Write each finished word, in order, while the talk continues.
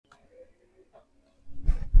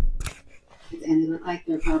And they look like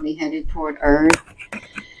they're probably headed toward Earth.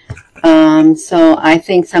 So I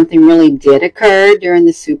think something really did occur during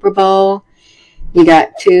the Super Bowl. You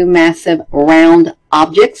got two massive round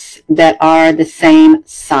objects that are the same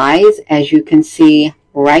size, as you can see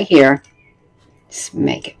right here. Let's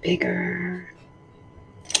make it bigger.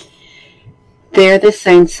 They're the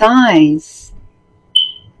same size.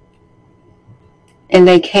 And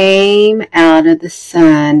they came out of the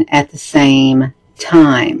sun at the same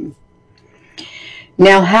time.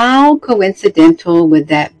 Now, how coincidental would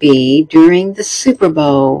that be during the Super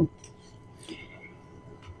Bowl?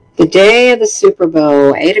 The day of the Super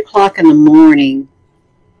Bowl, 8 o'clock in the morning,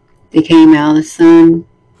 they came out of the sun.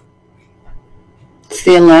 It's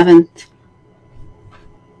the 11th.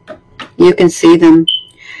 You can see them.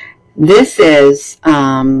 This is,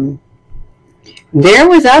 there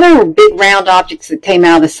was other big round objects that came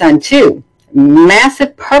out of the sun too.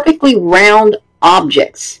 Massive, perfectly round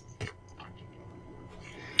objects.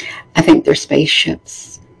 I think they're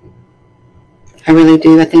spaceships. I really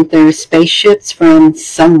do. I think they're spaceships from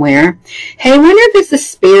somewhere. Hey, I wonder if it's the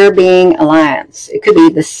Sphere Being Alliance. It could be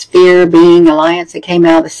the Sphere Being Alliance that came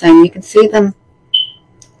out of the sun. You can see them.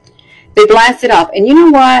 They blasted off. And you know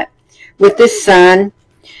what? With this sun,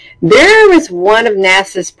 there was one of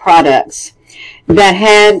NASA's products that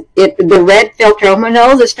had the red filter. Oh, my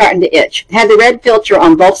nose is starting to itch. It had the red filter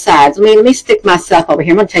on both sides. Let me stick myself over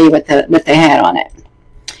here. I'm going to tell you what they had on it.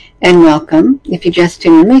 And welcome. If you just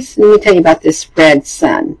tuned in, let me tell you about this red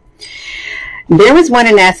sun. There was one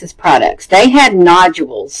of NASA's products. They had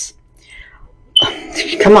nodules.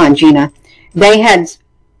 Come on, Gina. They had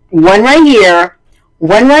one right here,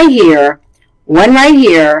 one right here, one right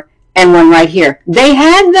here, and one right here. They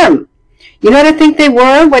had them. You know what I think they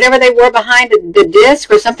were? Whatever they were behind the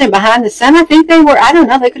disk or something behind the sun. I think they were, I don't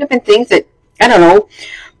know, they could have been things that, I don't know,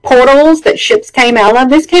 portals that ships came out of.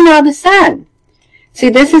 This came out of the sun. See,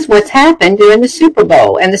 this is what's happened during the Super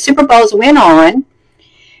Bowl. And the Super Bowls went on.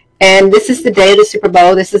 And this is the day of the Super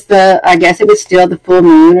Bowl. This is I guess it was still the full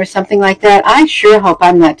moon or something like that. I sure hope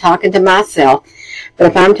I'm not talking to myself. But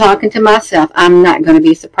if I'm talking to myself, I'm not going to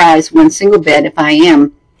be surprised one single bit if I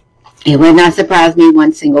am. It would not surprise me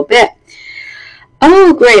one single bit.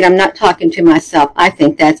 Oh, great, I'm not talking to myself. I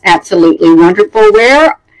think that's absolutely wonderful.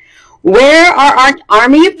 Where are our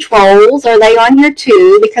army of trolls? Are they on here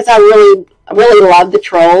too? Because I really love the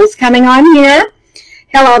trolls coming on here.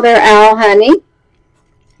 Hello there, Al, honey.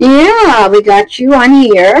 Yeah, we got you on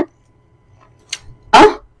here.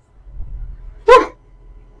 Oh,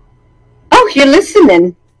 you're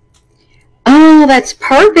listening. Oh, that's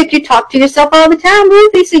perfect. You talk to yourself all the time,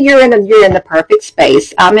 Ruthie. So you're in the perfect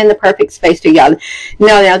space. I'm in the perfect space too, y'all.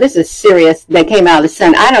 No, this is serious. They came out of the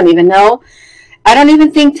sun. I don't even know. I don't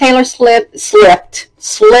even think Taylor Swift. She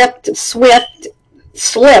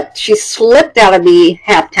slipped out of the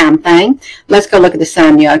halftime thing. Let's go look at the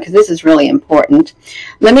sun, y'all, because this is really important.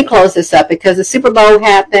 Let me close this up because the Super Bowl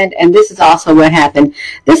happened, and this is also what happened.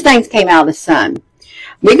 This thing came out of the sun.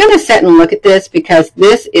 We're going to sit and look at this because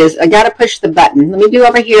this is, I got to push the button. Let me do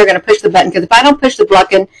over here. I'm going to push the button because if I don't push the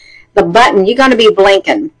button, you're going to be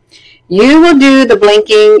blinking. You will do the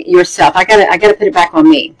blinking yourself. I got to put it back on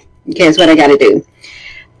me. Okay, is what I got to do.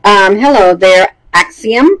 Hello there,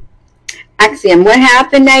 Axiom. What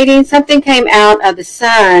happened, Nadine? Something came out of the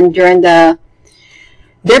sun during they're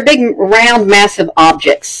big, round, massive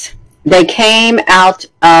objects. They came out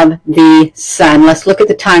of the sun. Let's look at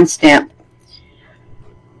the timestamp.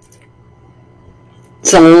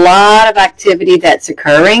 It's a lot of activity that's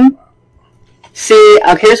occurring. See,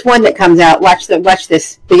 here's one that comes out. Watch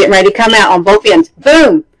this. They're getting ready to come out on both ends.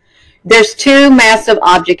 Boom! There's two massive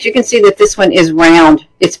objects. You can see that this one is round.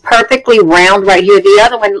 It's perfectly round right here. The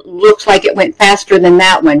other one looks like it went faster than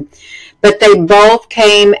that one. But they both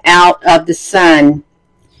came out of the sun.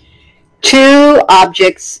 Two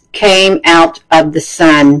objects came out of the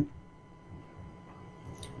sun.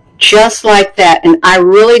 Just like that. And I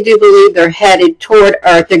really do believe they're headed toward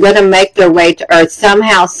Earth. They're going to make their way to Earth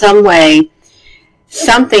somehow, some way.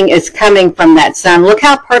 Something is coming from that sun. Look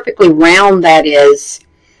how perfectly round that is.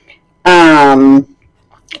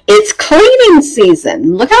 It's cleaning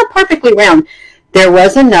season. Look how perfectly round. There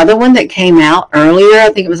was another one that came out earlier.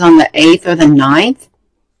 I think it was on the 8th or the 9th.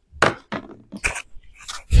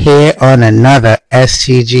 Here on another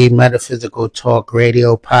STG Metaphysical Talk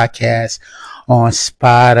Radio podcast on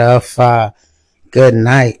Spotify. Good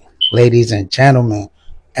night, ladies and gentlemen.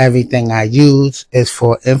 Everything I use is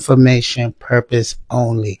for information purpose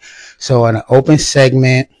only. So in an open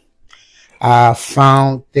segment, I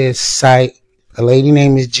found this site. A lady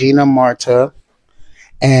named is Gina Marta.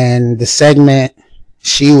 And the segment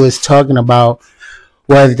she was talking about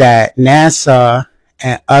was that NASA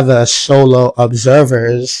and other solar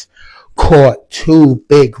observers caught two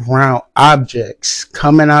big round objects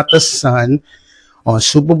coming out the sun on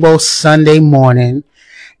Super Bowl Sunday morning,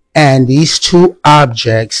 and these two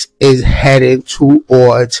objects is headed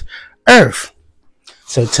towards Earth.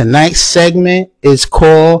 So tonight's segment is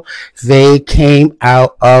called They Came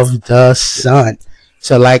Out of the Sun.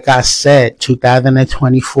 So like I said,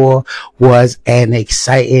 2024 was an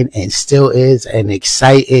exciting and still is an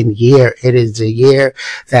exciting year. It is a year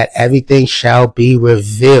that everything shall be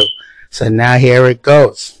revealed. So now here it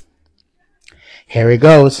goes. Here it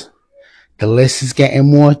goes. The list is getting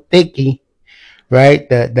more thicky, right?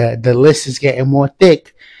 The list is getting more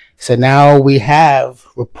thick. So now we have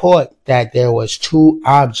report that there was two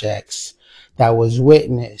objects that was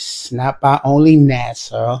witnessed, not by only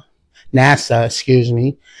NASA,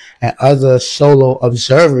 and other solar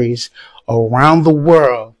observers around the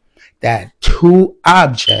world, that two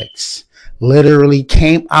objects literally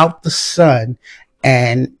came out the sun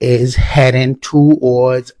and is heading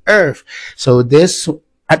towards Earth. So this,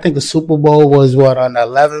 I think the Super Bowl was on the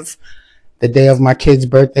 11th, the day of my kid's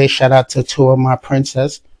birthday. Shout out to two of my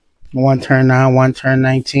princess. One turned 9, one turned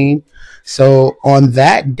 19. So on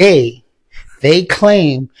that day, they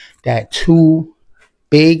claim that two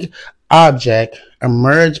big objects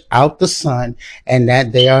emerge out the sun and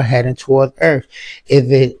that they are heading toward Earth.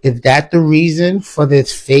 Is that the reason for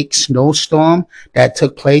this fake snowstorm that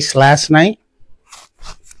took place last night?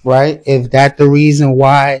 Right? Is that the reason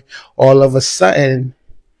why all of a sudden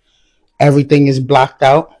everything is blocked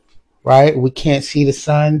out? Right? We can't see the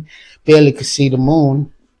sun, barely could see the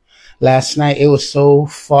moon. Last night it was so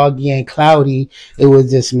foggy and cloudy. It was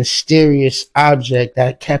this mysterious object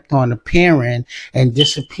that kept on appearing and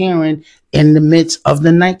disappearing in the midst of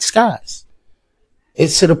the night skies.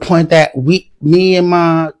 It's to the point that me and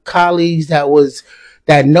my colleagues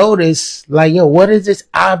that noticed, like, yo, what is this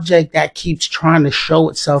object that keeps trying to show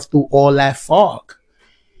itself through all that fog?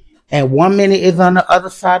 And 1 minute is on the other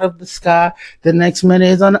side of the sky, the next minute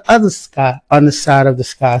is on the other side of the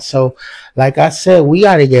sky. So, like I said, we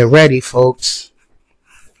got to get ready, folks.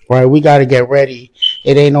 Right? We got to get ready.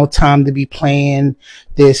 It ain't no time to be playing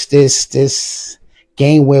this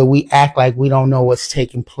game where we act like we don't know what's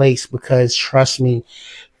taking place, because trust me,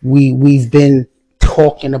 we've been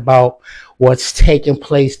talking about what's taking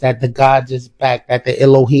place, that the gods is back, that the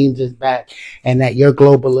Elohim is back, and that your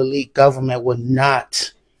global elite government would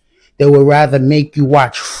not. They would rather make you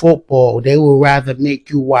watch football. They would rather make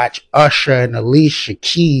you watch Usher and Alicia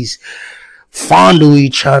Keys fondle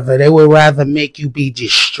each other. They would rather make you be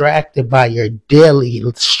distracted by your daily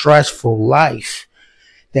stressful life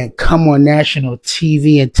than come on national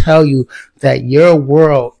TV and tell you that your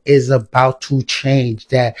world is about to change,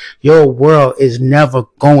 that your world is never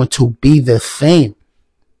going to be the same.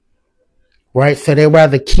 Right? So they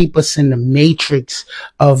rather keep us in the matrix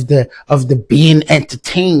of the being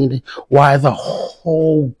entertained, while the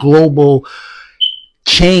whole global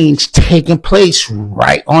change taking place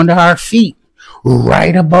right under our feet,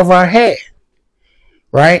 right above our head.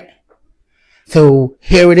 Right? So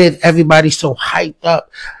here it is. Everybody's so hyped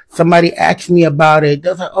up. Somebody asked me about it.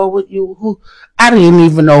 They're like, "Oh, who?" I didn't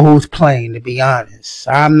even know who's playing, to be honest.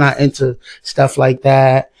 I'm not into stuff like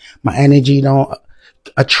that. My energy don't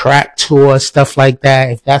attract towards stuff like that.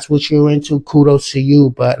 If that's what you're into, kudos to you.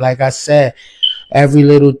 But like I said, every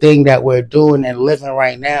little thing that we're doing and living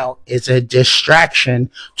right now is a distraction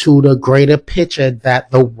to the greater picture that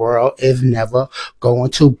the world is never going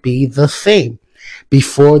to be the same.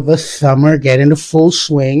 Before the summer get into full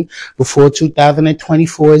swing, before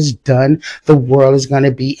 2024 is done, the world is going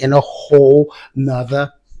to be in a whole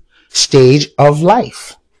nother stage of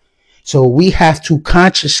life. So we have to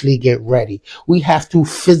consciously get ready. We have to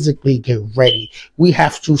physically get ready. We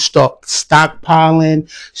have to start stockpiling,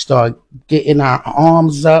 start getting our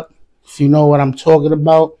arms up, if you know what I'm talking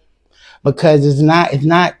about. Because it's not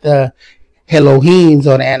the Elohims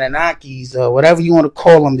or the Anunnakis or whatever you want to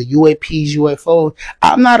call them, the UAPs, UFOs.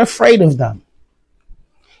 I'm not afraid of them.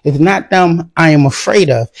 It's not them I am afraid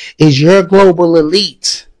of. It's your global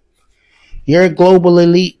elite. Your global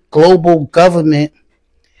elite, global government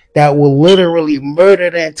that will literally murder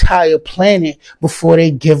the entire planet before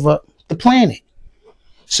they give up the planet.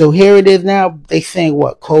 So here it is now. They saying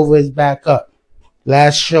what? COVID is back up.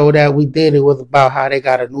 Last show that we did, it was about how they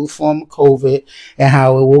got a new form of COVID and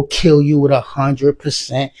how it will kill you with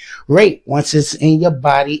 100% rate. Once it's in your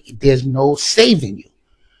body, there's no saving you.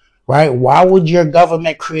 Right? Why would your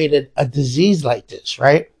government create a disease like this?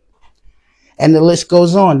 Right? And the list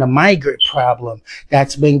goes on. The migrant problem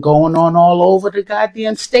that's been going on all over the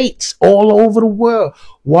goddamn states, all over the world.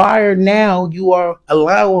 Why are now you are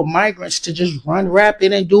allowing migrants to just run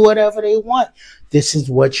rapid and do whatever they want? This is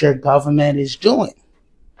what your government is doing.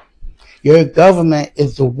 Your government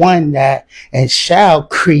is the one that and shall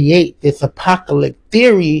create this apocalyptic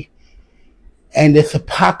theory and this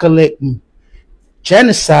apocalyptic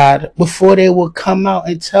genocide before they will come out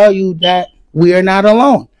and tell you that we are not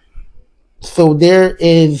alone. So there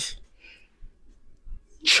is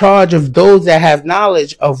charge of those that have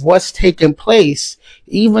knowledge of what's taking place.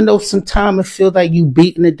 Even though sometimes it feels like you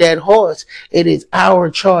beating a dead horse, it is our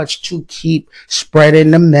charge to keep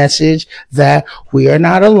spreading the message that we are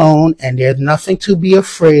not alone and there's nothing to be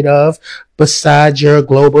afraid of besides your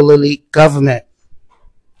global elite government.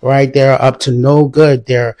 Right? They're up to no good.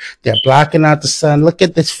 They're blocking out the sun. Look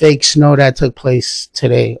at this fake snow that took place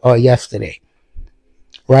today or yesterday.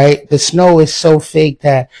 Right? The snow is so fake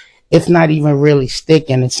that it's not even really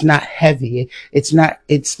sticking. It's not heavy. It's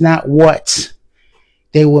not what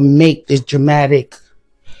they will make this dramatic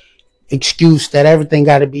excuse that everything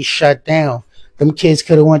got to be shut down. Them kids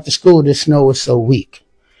could have went to school. The snow was so weak.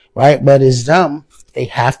 Right? But it's dumb. They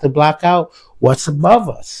have to block out what's above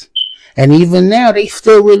us. And even now, they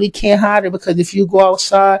still really can't hide it because if you go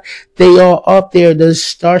outside, they are up there. The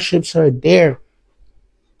starships are there.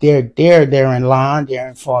 They're there. They're in line. They're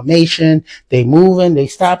in formation. They moving. They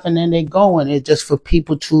stopping and they going. It's just for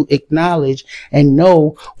people to acknowledge and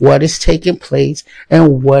know what is taking place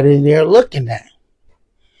and what they're looking at.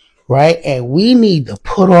 Right? And we need to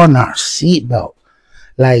put on our seatbelt.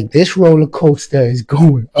 Like this roller coaster is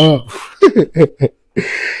going up.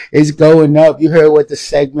 It's going up. You heard what the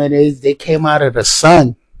segment is. They came out of the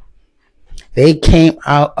sun. They came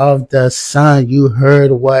out of the sun. You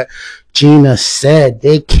heard what Gina said.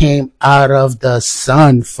 They came out of the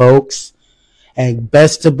sun, folks. And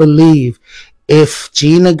best to believe, if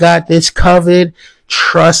Gina got this covered,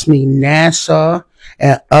 trust me, NASA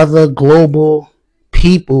and other global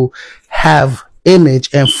people have image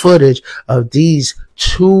and footage of these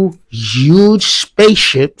two huge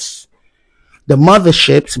spaceships, the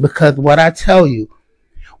motherships, because what I tell you,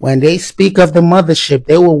 when they speak of the mothership,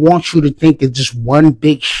 they will want you to think it's just one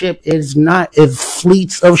big ship. It's not. It's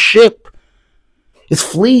fleets of ship. It's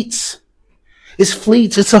fleets. It's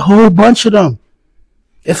fleets. It's a whole bunch of them.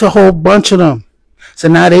 It's a whole bunch of them. So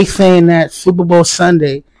now they saying that Super Bowl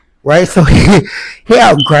Sunday, right? So here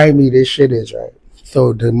how grimy this shit is, right?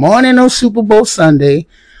 So the morning of Super Bowl Sunday,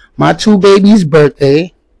 my two babies'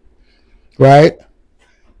 birthday, right?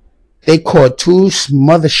 They caught two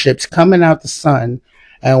motherships coming out the sun.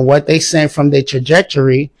 And what they saying from their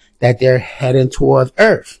trajectory that they're heading towards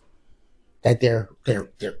Earth, that they're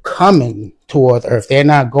coming towards Earth. They're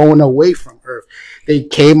not going away from Earth. They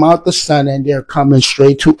came out the sun and they're coming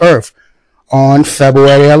straight to Earth on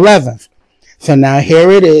February 11th. So now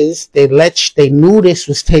here it is. They knew this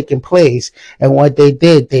was taking place, and what they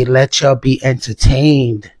did, they let y'all be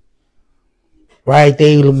entertained. Right?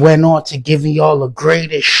 They went on to giving y'all the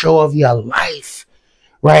greatest show of your life.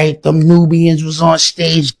 Right? Them Nubians was on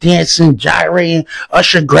stage dancing, gyrating,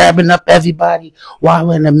 Usher grabbing up everybody.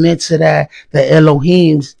 While in the midst of that, the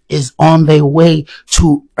Elohims is on their way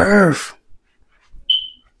to Earth.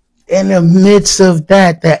 In the midst of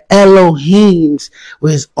that, the Elohims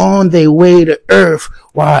was on their way to Earth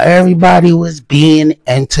while everybody was being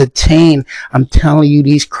entertained. I'm telling you,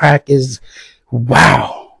 these crackers,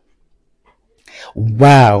 wow.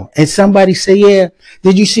 Wow. And somebody say, yeah,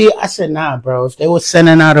 did you see it? I said, nah, bro. If they were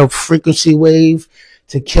sending out a frequency wave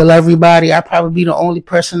to kill everybody, I'd probably be the only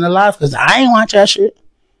person alive because I ain't watch that shit.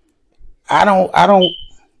 I don't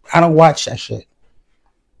watch that shit.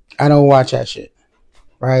 I don't watch that shit.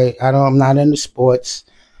 Right? I'm not into sports.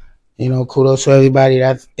 You know, kudos to everybody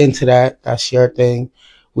that's into that. That's your thing.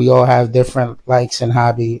 We all have different likes and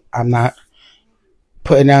hobby. I'm not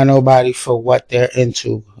putting down nobody for what they're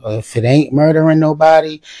into. If it ain't murdering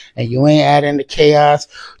nobody and you ain't adding the chaos,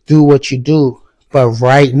 do what you do. But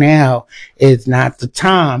right now is not the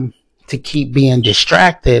time to keep being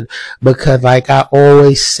distracted because like I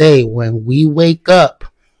always say, when we wake up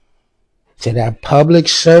to that public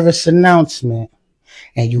service announcement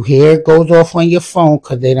and you hear it goes off on your phone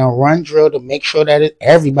because they don't run drill to make sure that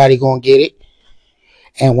everybody gonna get it.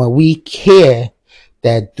 And when we hear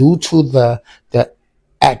that due to the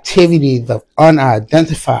activities of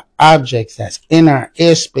unidentified objects that's in our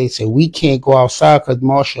airspace and we can't go outside because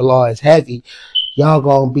martial law is heavy, y'all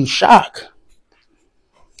gonna be shocked.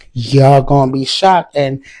 Y'all gonna be shocked.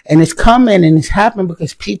 And it's coming and it's happening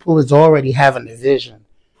because people is already having a vision.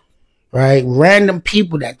 right? Random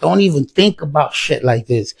people that don't even think about shit like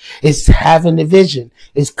this is having a vision,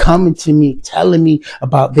 is coming to me, telling me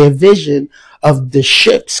about their vision of the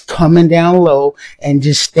ships coming down low and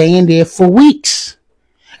just staying there for weeks.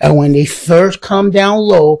 And when they first come down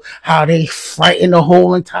low, how they frighten the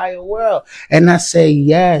whole entire world. And I say,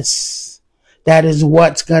 yes, that is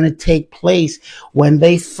what's going to take place. When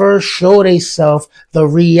they first show themselves, the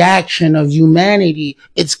reaction of humanity,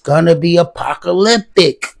 it's going to be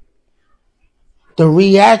apocalyptic. The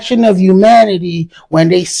reaction of humanity when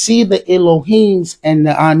they see the Elohims and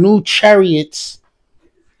the Anu chariots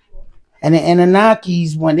and the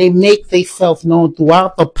Anunnakis, when they make themselves known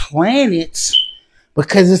throughout the planets,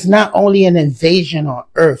 because it's not only an invasion on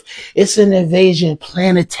Earth, it's an invasion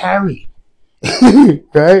planetary.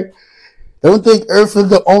 Right? Don't think Earth is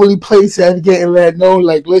the only place that's getting let know.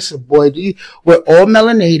 Like, listen, boy, we're all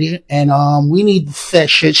melanated, and we need to set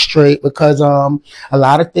shit straight because a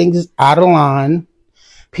lot of things is out of line.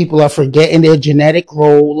 People are forgetting their genetic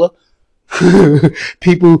role.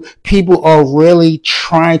 people are really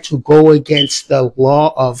trying to go against the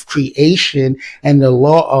law of creation and the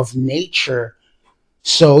law of nature.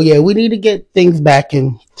 So yeah, we need to get things back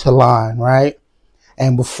into line, right?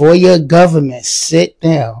 And before your government sit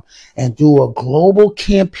down and do a global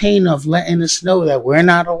campaign of letting us know that we're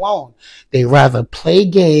not alone, they rather play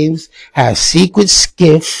games, have secret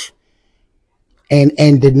skiff,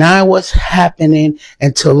 and deny what's happening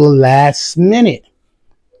until the last minute.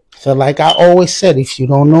 So like I always said, if you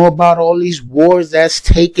don't know about all these wars that's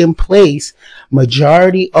taking place,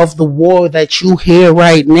 majority of the war that you hear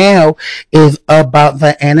right now is about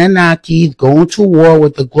the Anunnakis going to war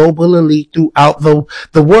with the global elite throughout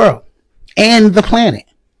the world and the planet.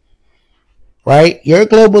 Right? Your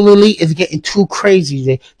global elite is getting too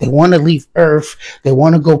crazy. They want to leave Earth. They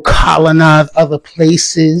want to go colonize other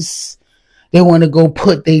places. They want to go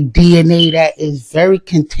put their DNA that is very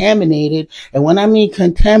contaminated. And when I mean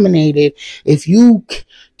contaminated, if you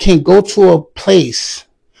can go to a place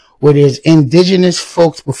where there's indigenous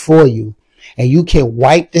folks before you, and you can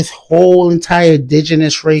wipe this whole entire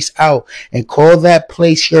indigenous race out and call that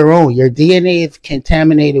place your own, your DNA is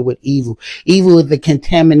contaminated with evil. Evil is the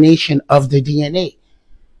contamination of the DNA.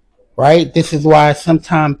 Right? This is why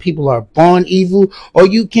sometimes people are born evil, or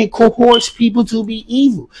you can coerce people to be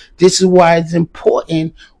evil. This is why it's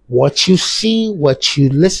important what you see, what you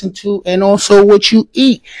listen to, and also what you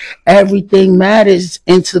eat. Everything matters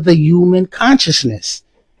into the human consciousness.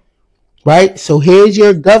 Right? So here's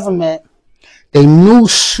your government. They knew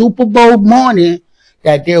Super Bowl morning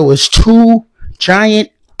that there was two giant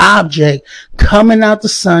object coming out the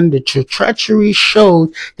sun. The treachery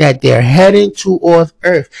showed that they're heading towards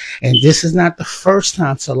Earth. And this is not the first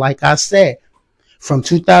time. So like I said, from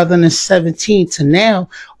 2017 to now,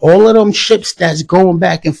 all of them ships that's going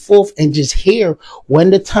back and forth, and just here, when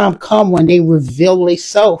the time come, when they reveal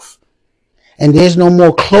themselves, and there's no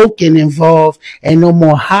more cloaking involved and no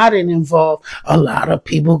more hiding involved, a lot of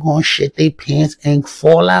people gonna shit their pants and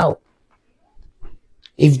fall out.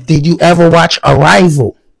 Did you ever watch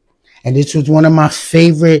Arrival? And this was one of my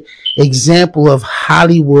favorite example of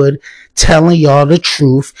Hollywood telling y'all the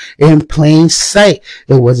truth in plain sight.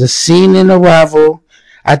 There was a scene in Arrival.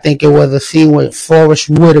 I think it was a scene with Forrest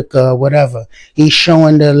Whitaker or whatever. He's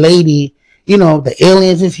showing the lady, the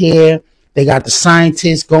aliens is here. They got the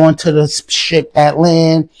scientists going to the ship at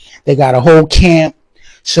land. They got a whole camp.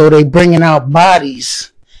 So they bringing out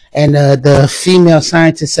bodies. And the female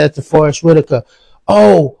scientist said to Forrest Whitaker,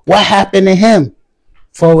 "Oh, what happened to him?"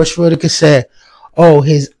 Forrest Whitaker said, "Oh,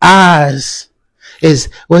 his eyes is."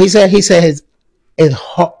 Well, he said his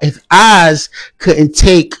eyes couldn't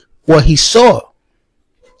take what he saw.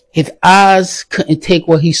 His eyes couldn't take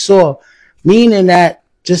what he saw, meaning that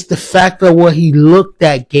just the fact of what he looked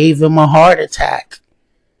at gave him a heart attack.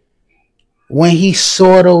 When he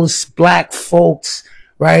saw those black folks,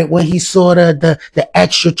 right? When he saw the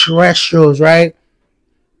extraterrestrials, right?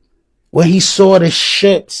 When he saw the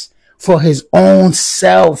ships for his own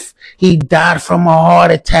self, he died from a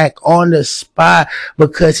heart attack on the spot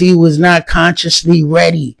because he was not consciously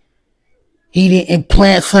ready. He didn't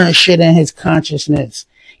implant certain shit in his consciousness.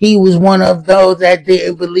 He was one of those that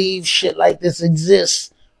didn't believe shit like this exists.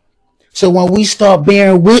 So when we start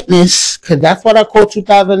bearing witness, because that's what I call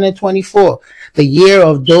 2024, the year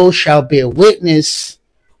of those shall bear witness.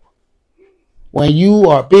 When you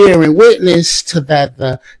are bearing witness to that,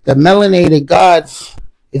 the melanated gods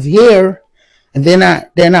is here, and they're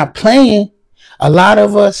not playing. A lot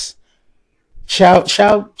of us shall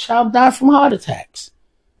die from heart attacks,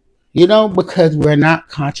 because we're not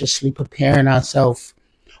consciously preparing ourselves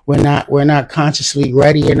We're not consciously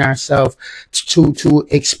readying ourselves to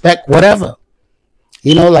expect whatever.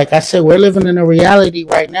 Like I said, we're living in a reality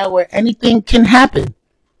right now where anything can happen.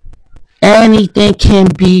 Anything can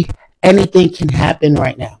happen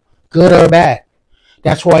right now, good or bad.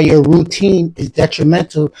 That's why your routine is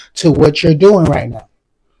detrimental to what you're doing right now.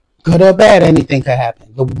 Good or bad, anything can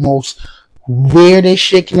happen. The most weirdest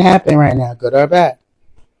shit can happen right now, good or bad.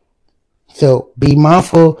 So be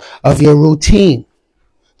mindful of your routine.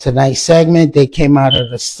 Tonight's segment, they came out of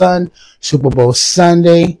the sun, Super Bowl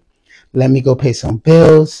Sunday. Let me go pay some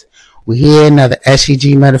bills. We're here, another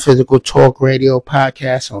SCG Metaphysical Talk Radio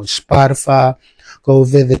podcast on Spotify. Go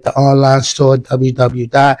visit the online store,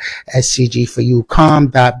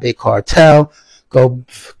 www.scgforyoucom.bigcartel. Go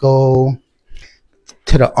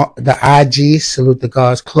to the IG, Salute the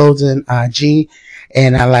Gods Clothing IG.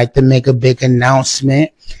 And I like to make a big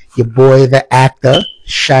announcement. Your boy, the actor,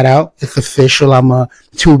 shout out. It's official. I'm a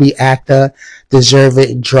Tubi actor. Deserve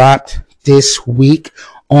It dropped this week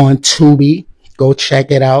on Tubi. Go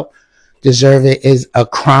check it out. Deserve It is a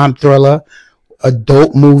crime thriller,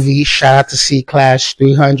 adult movie. Shout out to C-Class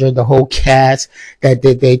 300, the whole cast that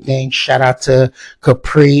did their thing. Shout out to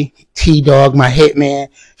Capri, T-Dog, my hitman.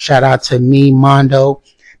 Shout out to me, Mondo.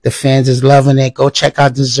 The fans is loving it. Go check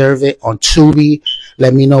out Deserve It on Tubi.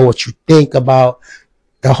 Let me know what you think about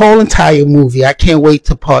the whole entire movie. I can't wait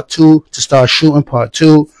to start shooting part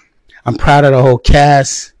 2. I'm proud of the whole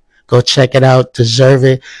cast. Go check it out. Deserve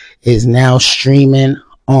It is now streaming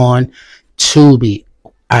on Tubi.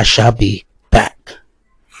 I shall be back.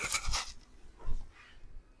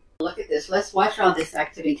 Look at this. Let's watch all this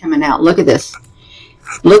activity coming out. Look at this.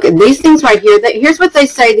 Look at these things right here. Here's what they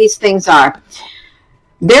say these things are.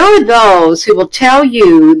 There are those who will tell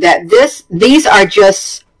you that these are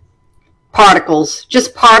just particles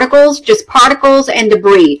and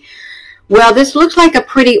debris. Well, this looks like a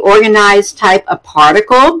pretty organized type of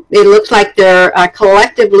particle. It looks like they're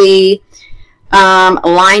collectively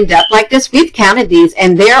lined up like this. We've counted these,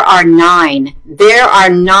 and there are 9. There are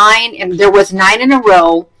 9, and there was 9 in a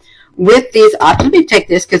row with these. Let me take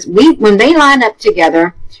this, because when they line up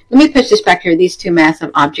together, let me push this back here. These 2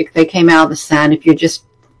 massive objects, they came out of the sun. If you're just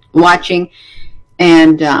watching,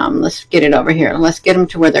 and let's get it over here. Let's get them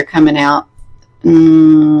to where they're coming out.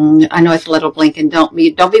 I know it's a little blinking. Don't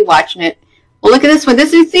be watching it. Well, look at this one.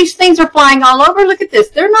 These things are flying all over. Look at this.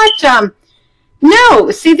 They're not.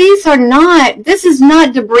 No, see, these are not. This is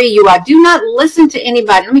not debris. You are. Do not listen to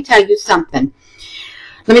anybody. Let me tell you something.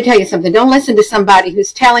 Don't listen to somebody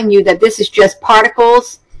who's telling you that this is just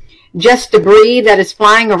particles, just debris that is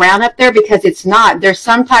flying around up there, because it's not. There's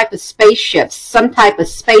some type of spaceships, some type of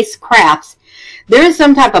spacecrafts. There is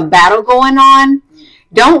some type of battle going on.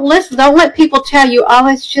 Don't let people tell you, oh,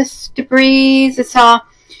 it's just debris. It's all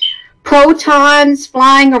protons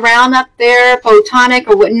flying around up there, photonic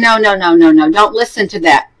or what. No. Don't listen to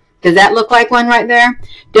that. Does that look like one right there?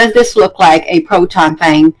 Does this look like a proton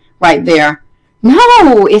thing right there?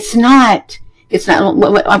 No, it's not. It's not.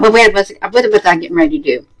 What was I getting ready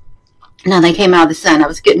to do? Now they came out of the sun.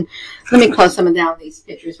 Let me close some of down these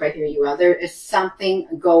pictures right here. There is something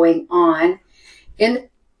going on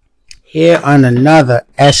here on another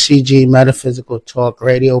SCG Metaphysical Talk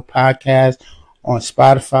Radio podcast on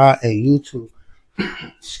Spotify and YouTube.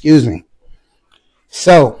 Excuse me.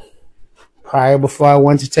 So, before I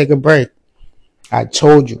went to take a break, I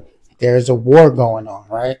told you there's a war going on,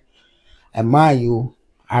 right? And mind you,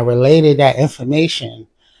 I related that information,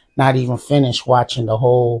 not even finished watching the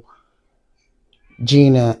whole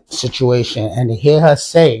Gina situation, and to hear her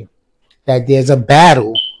say that there's a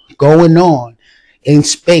battle going on in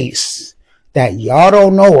space that y'all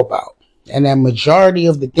don't know about, and that majority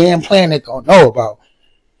of the damn planet don't know about.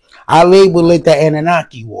 I label it the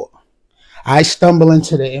Anunnaki War. I stumble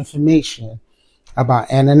into the information about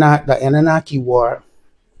the Anunnaki War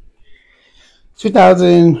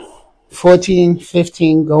 2014,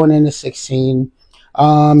 15, going into 16.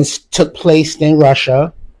 It took place in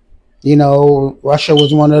Russia. Russia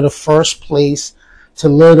was one of the first place to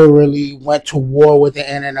literally went to war with the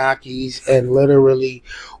Anunnakis, and literally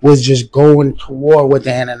was just going to war with the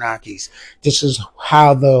Anunnakis. This is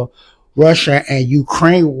how the Russia and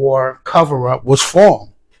Ukraine war cover-up was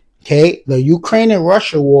formed. Okay? The Ukraine and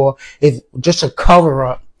Russia war is just a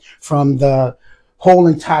cover-up from the whole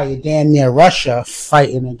entire damn near Russia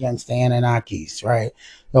fighting against the Anunnakis, right?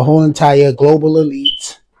 The whole entire global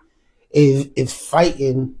elite is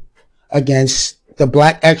fighting against the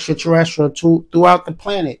black extraterrestrial throughout the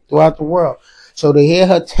planet, throughout the world. So to hear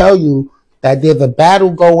her tell you that there's a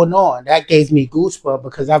battle going on, that gave me goosebumps,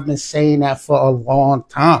 because I've been saying that for a long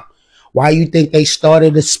time. Why you think they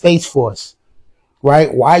started a Space Force?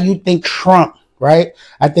 right? Why you think Trump, right?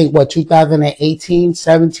 I think 2018,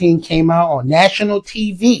 17 came out on national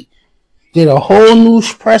TV, did a whole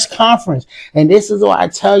news press conference. And this is what I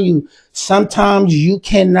tell you. Sometimes you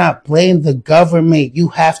cannot blame the government. You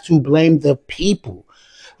have to blame the people,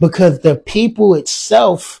 because the people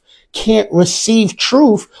itself can't receive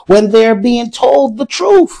truth when they're being told the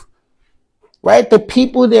truth. Right? The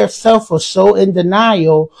people themselves are so in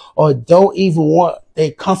denial or don't even want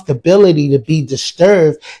their comfortability to be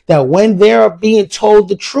disturbed that when they're being told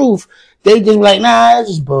the truth, they just like, nah, that's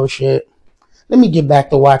just bullshit. Let me get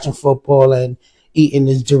back to watching football and eating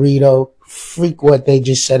this Dorito. Freak what they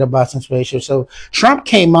just said about some spaceship. So Trump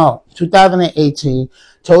came out 2018,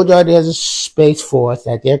 told y'all there's a space force,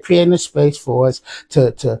 that they're creating a space force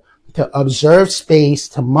to observe space,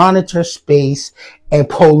 to monitor space, and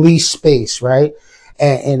police space, right?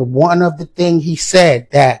 And one of the things he said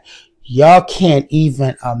that y'all can't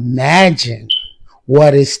even imagine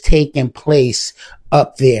what is taking place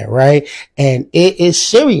up there, right? And it is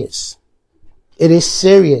serious. It is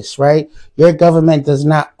serious, right? Your government does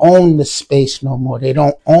not own the space no more. They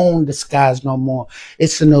don't own the skies no more.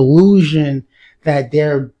 It's an illusion that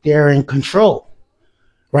they're in control,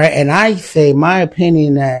 right? And I say, my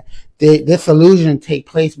opinion, that this illusion take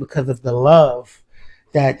place because of the love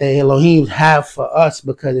that the Elohim have for us.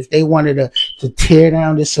 Because if they wanted to tear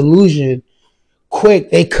down this illusion quick,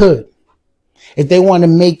 they could. If they want to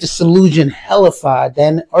make this illusion hellified,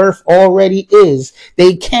 then Earth already is,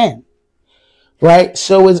 they can. Right?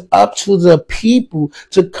 So it's up to the people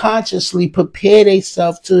to consciously prepare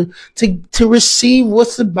themselves to receive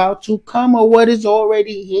what's about to come or what is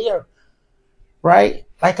already here. Right?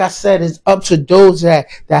 Like I said, it's up to those that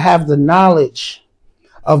have the knowledge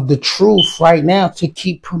of the truth right now to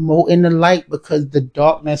keep promoting the light, because the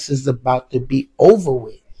darkness is about to be over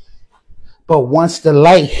with. But once the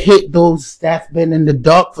light hit those that's been in the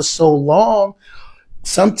dark for so long,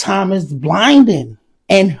 sometimes it's blinding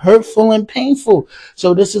and hurtful and painful.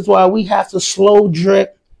 So this is why we have to slow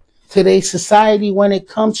drip today's society when it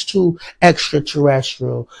comes to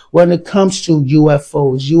extraterrestrial, when it comes to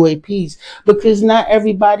UFOs, UAPs, because not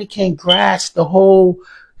everybody can grasp the whole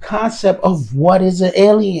concept of what is an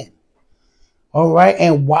alien. All right.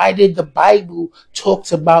 And why did the Bible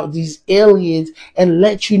talks about these aliens and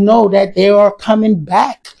let you know that they are coming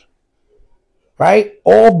back? Right?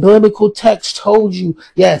 All biblical texts told you,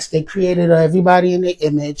 yes, they created everybody in their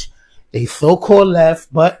image. They so-called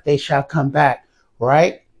left, but they shall come back.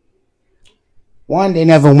 Right? One, they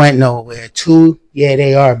never went nowhere. Two, yeah,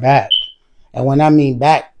 they are back. And when I mean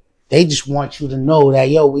back, they just want you to know that,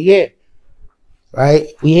 yo, we here. Right?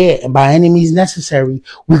 We here. And by any means necessary,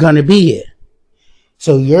 we're going to be here.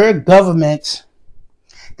 So your government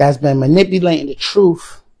that's been manipulating the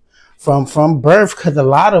truth from birth, because a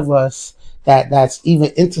lot of us that's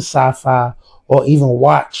even into sci-fi or even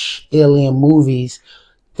watch alien movies,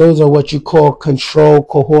 those are what you call control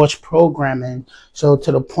cohort programming. So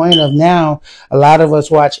to the point of now, a lot of us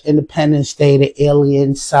watch Independence Day, the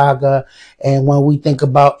Alien saga, and when we think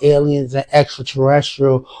about aliens and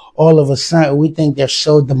extraterrestrial, all of a sudden we think they're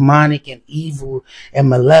so demonic and evil and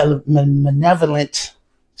malevolent,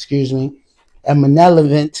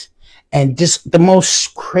 and just the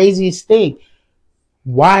most craziest thing.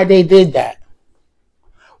 Why they did that?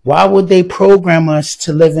 Why would they program us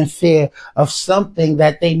to live in fear of something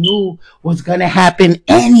that they knew was going to happen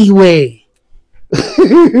anyway?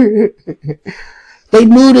 They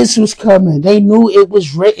knew this was coming. They knew it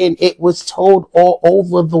was written. It was told all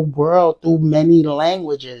over the world through many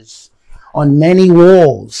languages, on many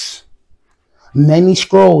walls, many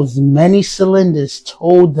scrolls, many cylinders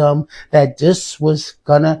told them that this was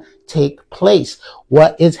going to take place.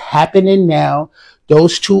 What is happening now,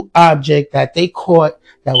 those two objects that they caught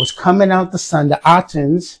that was coming out the sun, the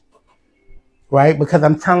Atens, right? Because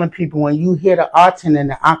I'm telling people, when you hear the Aten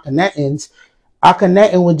and the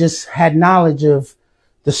Akhenaten would just had knowledge of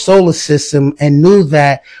the solar system and knew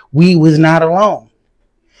that we was not alone.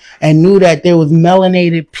 And knew that there was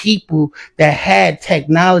melanated people that had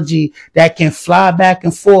technology that can fly back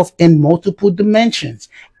and forth in multiple dimensions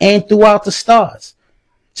and throughout the stars.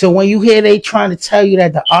 So when you hear they trying to tell you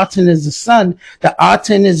that the Aten is the sun, the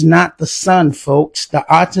Aten is not the sun, folks. The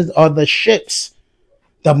Atens are the ships,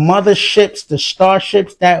 the mother ships, the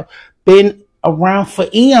starships that been around for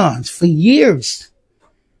eons, for years.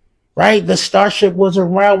 Right? The starship was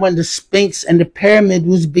around when the Sphinx and the pyramid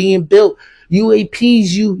was being built.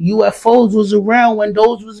 UAPs, UFOs was around when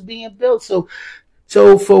those was being built. So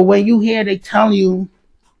for when you hear they tell you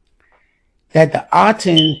that the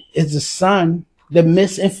Aten is the sun, the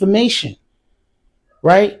misinformation,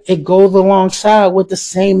 right? It goes alongside with the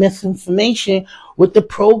same misinformation with the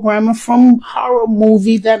programming from horror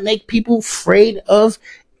movies that make people afraid of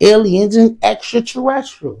aliens and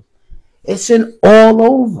extraterrestrials. It's in all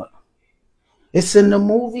over. It's in the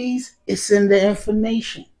movies. It's in the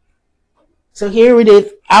information. So here it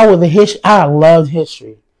is. I love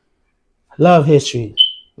history. Love history.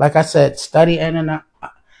 Like I said, study Akhenaten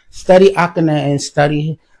and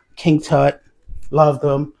study King Tut. Loved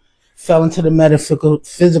them. Fell into the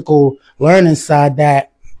metaphysical learning side that,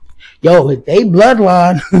 yo, they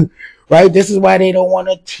bloodline, right? This is why they don't want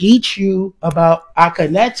to teach you about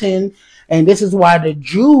Akhenaten. And this is why the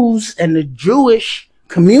Jews and the Jewish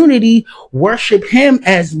community worship him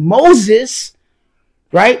as Moses,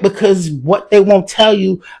 right? Because what they won't tell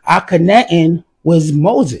you, Akhenaten was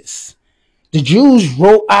Moses. The Jews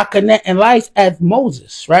wrote Akhenaten life as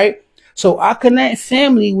Moses, right? So Akhenaten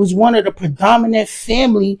family was one of the predominant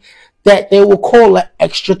family that they will call an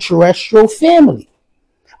extraterrestrial family,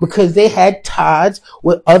 because they had ties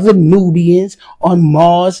with other Nubians on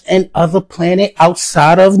Mars and other planets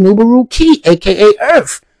outside of Nubaru Key, aka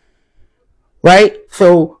Earth. Right?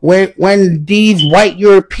 So when these white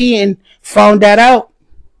Europeans found that out,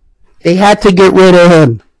 they had to get rid of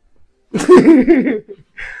him.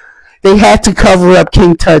 They had to cover up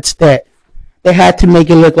King Tut's death. They had to make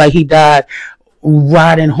it look like he died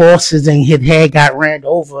riding horses and his head got ran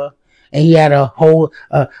over and he had a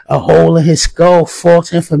hole in his skull.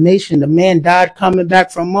 False information. The man died coming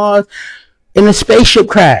back from Mars in a spaceship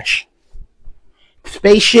crash.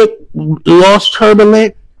 Spaceship lost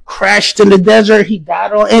turbulence, crashed in the desert. He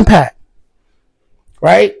died on impact.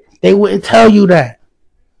 Right? They wouldn't tell you that.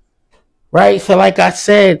 Right? So like I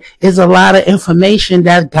said, there's a lot of information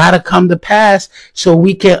that's got to come to pass so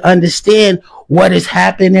we can understand what is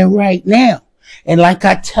happening right now. And like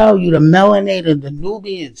I tell you, the melanated, the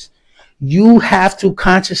Nubians, you have to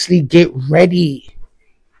consciously get ready.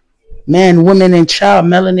 Men, women, and child,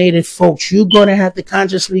 melanated folks, you're going to have to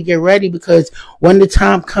consciously get ready, because when the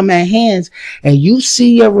time come at hands and you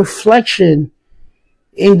see your reflection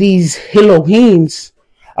in these Elohims,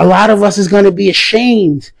 a lot of us is going to be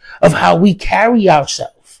ashamed of how we carry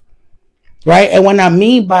ourselves, right? And what I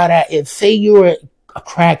mean by that is, say you're a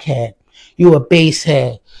crackhead, you're a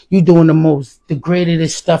basehead, you're doing the most degraded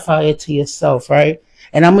stuff out here to yourself, right?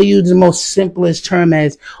 And I'm going to use the most simplest term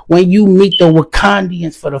as when you meet the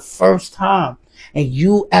Wakandians for the first time, and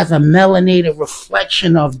you as a melanated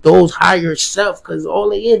reflection of those higher self, because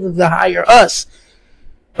all it is a higher us,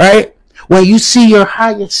 right? When you see your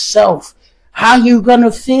higher self, how you going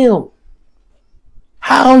to feel?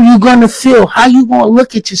 How are you going to feel? How you going to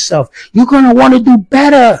look at yourself? You're going to want to do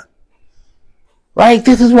better. Right?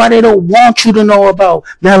 This is why they don't want you to know about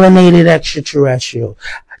melanated extraterrestrial.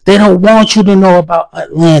 They don't want you to know about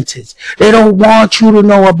Atlantis. They don't want you to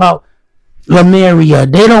know about Lemuria.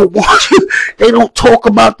 They don't talk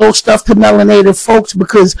about those stuff to melanated folks,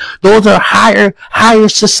 because those are higher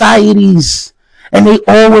societies. And they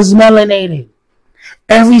always melanated.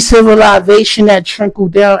 Every civilization that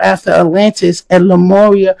trickled down after Atlantis and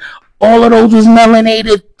Lemuria, all of those was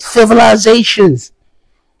melanated civilizations.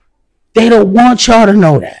 They don't want y'all to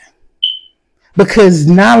know that, because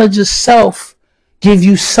knowledge of self gives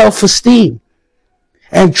you self-esteem,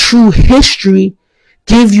 and true history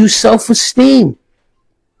gives you self-esteem.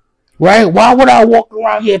 Right? Why would I walk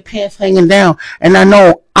around here pants hanging down and I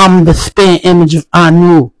know I'm the spin image of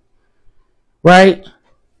Anu? Right?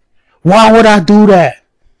 Why would I do that?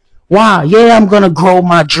 Why? Yeah, I'm going to grow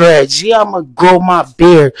my dreads. Yeah, I'm going to grow my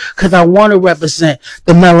beard, because I want to represent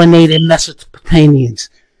the melanated Mesopotamians.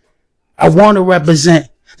 I want to represent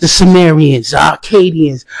the Sumerians, the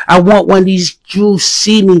Akkadians. I want when these Jews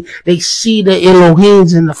see me, they see the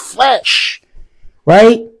Elohims in the flesh.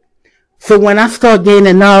 Right? So when I start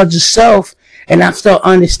gaining knowledge of self and I start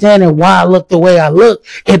understanding why I look the way I look,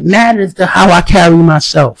 it matters to how I carry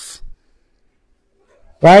myself.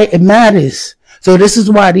 Right? It matters. So this is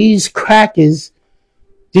why these crackers,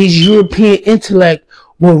 these European intellect,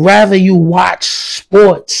 would rather you watch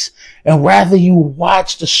sports and rather you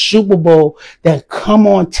watch the Super Bowl that come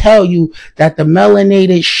on tell you that the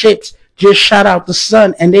melanated ships just shot out the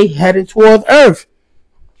sun and they headed toward Earth.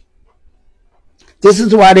 This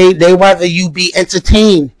is why they rather you be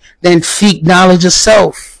entertained than seek knowledge of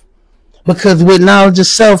self. Because with knowledge of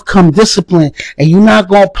self come discipline. And you're not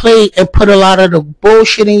going to play and put a lot of the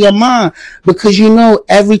bullshit in your mind. Because you know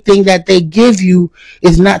everything that they give you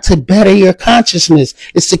is not to better your consciousness.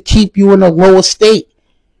 It's to keep you in a lower state.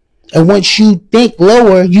 And once you think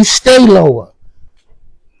lower, you stay lower.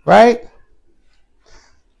 Right?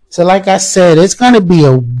 So like I said, it's going to be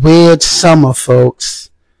a weird summer,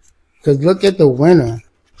 folks. Because look at the winter.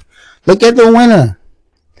 Look at the winter.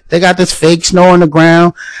 They got this fake snow on the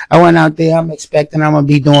ground. I went out there. I'm expecting I'm going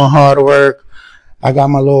to be doing hard work. I got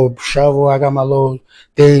my little shovel. I got my little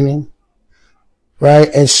thing. Right?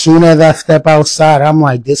 As soon as I step outside, I'm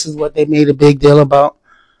like, this is what they made a big deal about.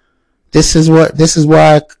 This is why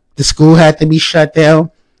the school had to be shut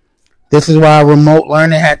down. This is why remote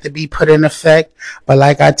learning had to be put in effect. But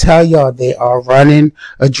like I tell y'all, they are running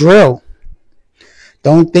a drill.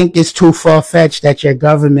 Don't think it's too far-fetched that your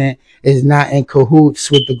government is not in cahoots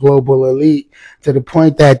with the global elite to the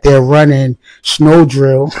point that they're running snow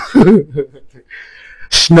drill.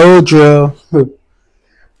 Snow drill.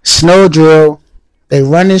 Snow drill. They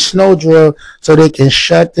running snow drill so they can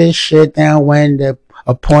shut this shit down when the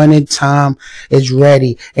appointed time is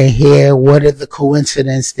ready. And here, what is the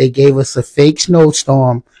coincidence? They gave us a fake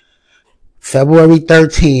snowstorm February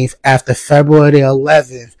 13th. After February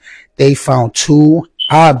 11th, they found two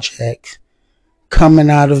objects coming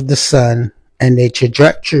out of the sun, and their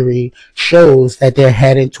trajectory shows that they're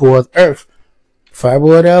heading towards Earth.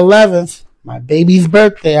 February 11th, my baby's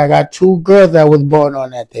birthday. I got two girls that was born on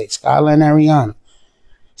that day, Skylar and Ariana.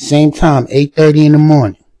 Same time, 8:30 in the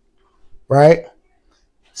morning. Right?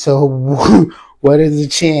 So what is the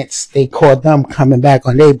chance they caught them coming back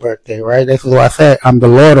on their birthday, right? That's what I said. I'm the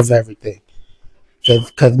Lord of everything.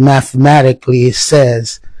 Because mathematically it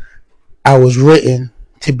says I was written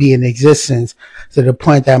to be in existence to the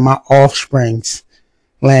point that my offsprings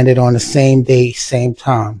landed on the same day, same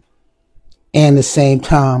time. And the same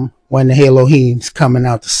time when the Elohim's coming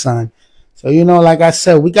out the sun. So, like I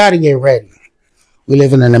said, we got to get ready. We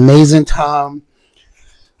live in an amazing time.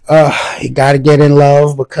 You got to get in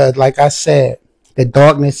love because, like I said, the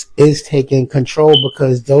darkness is taking control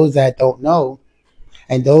because those that don't know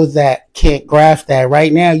and those that can't grasp that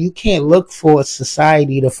right now, you can't look for a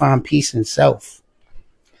society to find peace in self.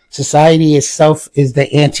 Society itself is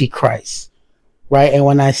the Antichrist, right? And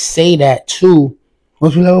when I say that too,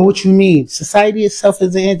 what you mean? Society itself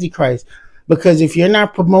is the Antichrist because if you're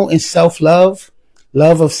not promoting self-love,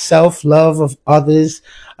 love of self, love of others,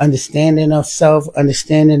 understanding of self,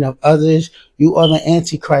 understanding of others, you are the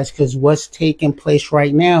Antichrist because what's taking place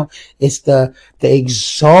right now is the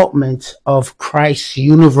exaltment of Christ's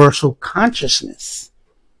universal consciousness,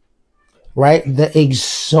 right? The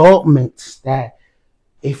exaltment that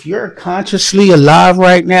if you're consciously alive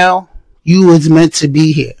right now, you was meant to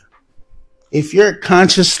be here. If you're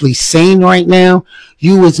consciously sane right now,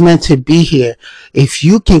 you was meant to be here. If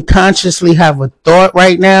you can consciously have a thought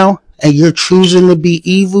right now and you're choosing to be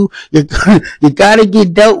evil, you got to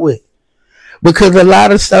get dealt with. Because a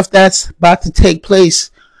lot of stuff that's about to take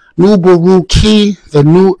place, New Baruch, the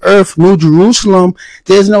new earth, New Jerusalem,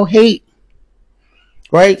 there's no hate.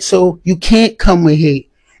 Right? So you can't come with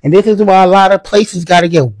hate. And this is why a lot of places got to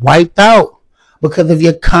get wiped out. Because of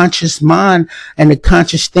your conscious mind and the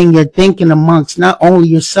conscious thing you're thinking amongst not only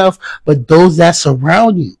yourself, but those that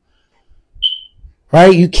surround you.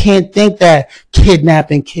 Right? You can't think that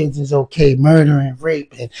kidnapping kids is okay, murder and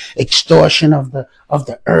rape and extortion of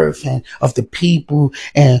the earth and of the people,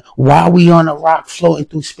 and why we on a rock floating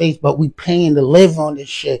through space, but we paying to live on this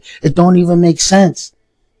shit. It don't even make sense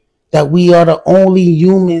that we are the only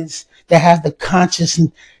humans that have the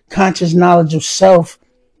conscious knowledge of self,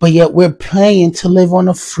 but yet we're paying to live on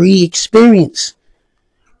a free experience.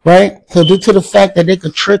 Right? So due to the fact that they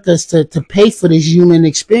could trick us to pay for this human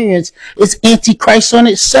experience, it's Antichrist on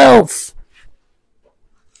itself.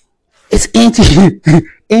 It's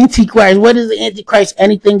Antichrist. What is the Antichrist?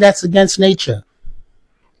 Anything that's against nature.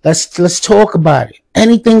 Let's talk about it.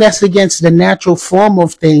 Anything that's against the natural form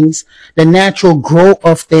of things, the natural growth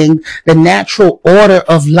of things, the natural order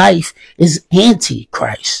of life is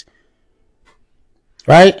Antichrist.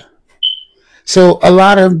 Right? So a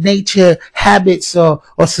lot of nature habits or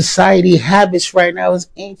society habits right now is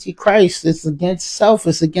Antichrist. It's against self.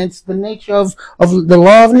 It's against the nature of the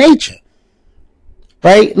law of nature.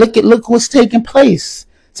 Right? Look what's taking place.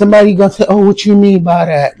 Somebody gonna say, oh, what you mean by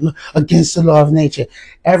that? Against the law of nature.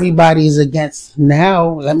 Everybody is against. Now,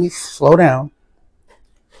 let me slow down.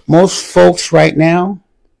 Most folks right now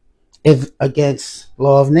is against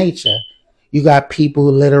law of nature. You got people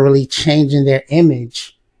literally changing their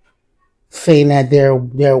image, saying that they're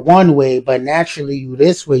one way, but naturally you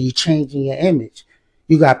this way, you changing your image.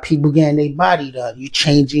 You got people getting their body done, you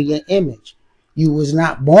changing your image. You was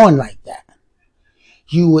not born like that.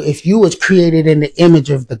 If you was created in the image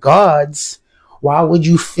of the gods, why would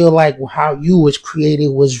you feel like how you was created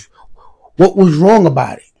was what was wrong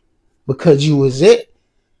about it? Because you was it,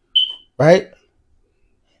 right?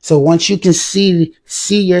 So once you can see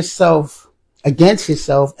yourself against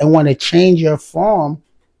yourself and want to change your form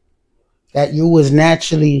that you was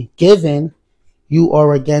naturally given, you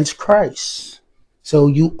are against Christ. So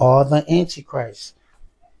you are the Antichrist.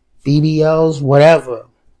 BBLs, whatever.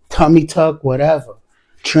 Tummy tuck, whatever.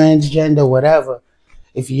 Transgender, whatever.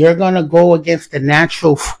 If you're going to go against the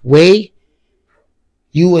natural way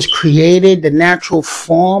you was created, the natural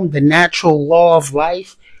form, the natural law of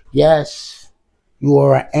life, yes, you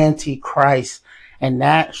are an Antichrist. And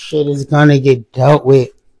that shit is going to get dealt with.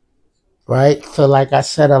 Right? So like I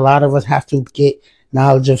said, a lot of us have to get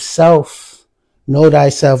knowledge of self. Know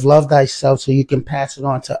thyself, love thyself, so you can pass it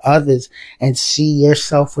on to others and see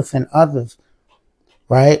yourself within others.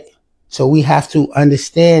 Right? So we have to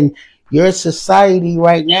understand your society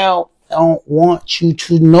right now don't want you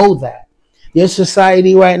to know that. Your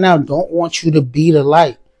society right now don't want you to be the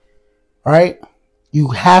light. Right? You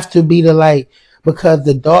have to be the light, because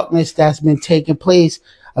the darkness that's been taking place,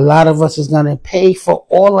 a lot of us is going to pay for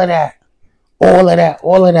all of that. All of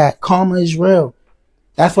that. Karma is real.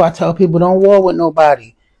 That's why I tell people, don't war with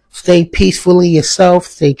nobody. Stay peacefully yourself.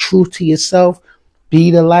 Stay true to yourself.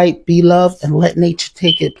 Be the light, be love, and let nature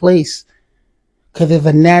take its place. Because if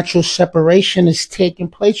a natural separation is taking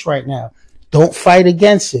place right now, don't fight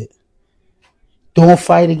against it. Don't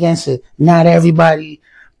fight against it. Not everybody,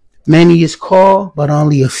 many is called, but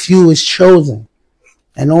only a few is chosen.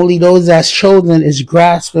 And only those that's chosen is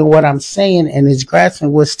grasping what I'm saying and is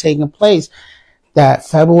grasping what's taking place. That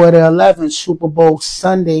February 11th, Super Bowl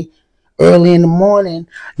Sunday, early in the morning,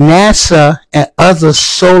 NASA and other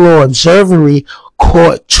solar observatory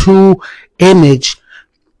caught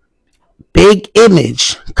big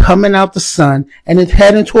image coming out the sun, and it's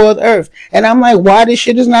heading toward Earth. And I'm like, why this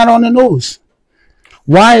shit is not on the news?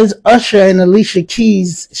 Why is Usher and Alicia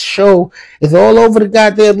Keys' show is all over the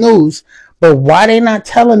goddamn news? But why they not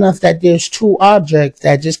telling us that there's two objects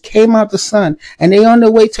that just came out the sun and they on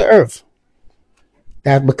their way to Earth?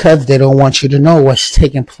 That's because they don't want you to know what's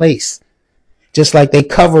taking place. Just like they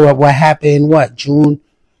cover up what happened in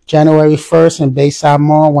January 1st in Bayside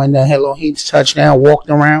Mall, when the Elohim's touchdown walked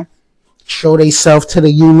around, showed themselves to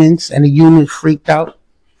the humans, and the humans freaked out.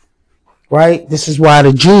 Right? This is why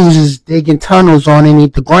the Jews is digging tunnels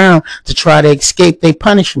underneath the ground to try to escape their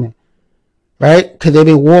punishment. Right? Because they've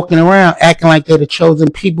been walking around acting like they're the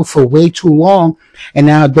chosen people for way too long. And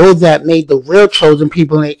now those that made the real chosen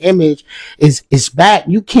people in their image is back.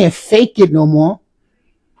 You can't fake it no more.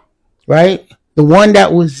 Right? The one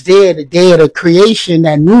that was there the day of the creation,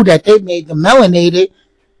 that knew that they made the melanated,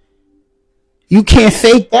 you can't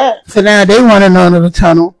fake that. So now they running under the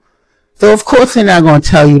tunnel. So of course they're not going to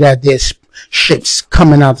tell you that there's ships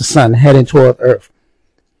coming out the sun heading toward Earth.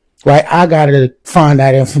 Right? I got to find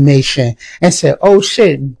that information and say, oh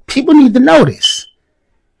shit, people need to know this.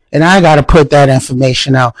 And I got to put that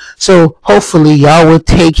information out. So hopefully y'all will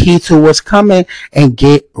take heed to what's coming and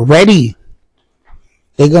get ready.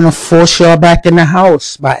 They're going to force y'all back in the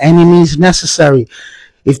house by any means necessary.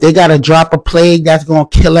 If they got to drop a plague that's going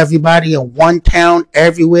to kill everybody in one town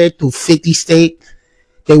everywhere through 50 states,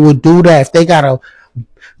 they will do that. If they got to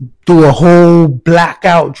do a whole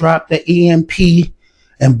blackout, drop the EMP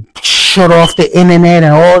and shut off the internet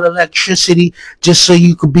and all the electricity just so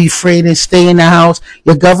you could be free and stay in the house,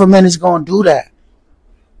 your government is going to do that.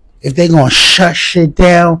 If they're going to shut shit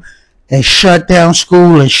down and shut down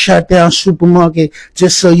school and shut down supermarket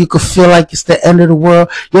just so you could feel like it's the end of the world,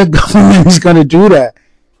 your government is going to do that.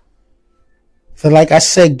 So like I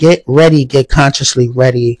said, get ready, get consciously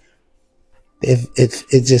ready. If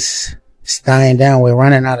it just it's dying down, we're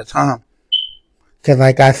running out of time. Because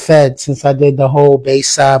like I said, since I did the whole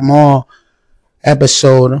Bayside Mall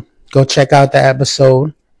episode, go check out the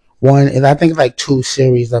episode. One, I think it's like 2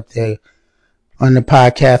 series up there on the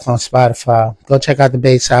podcast on Spotify. Go check out the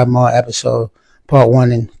Bayside Mall episode, part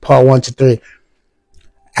 1 to 3.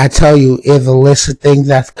 I tell you, it's a list of things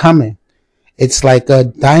that's coming. It's like a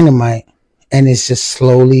dynamite, and it's just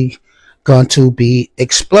slowly going to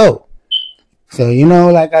explode. So,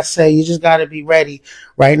 like I say, you just got to be ready.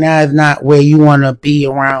 Right now is not where you want to be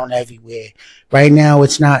around everywhere. Right now,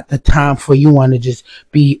 it's not the time for you want to just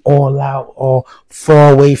be all out or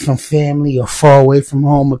far away from family or far away from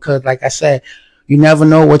home, because, like I said, you never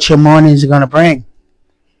know what your mornings are going to bring.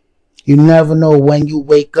 You never know when you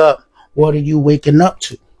wake up, what are you waking up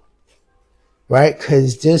to? Right?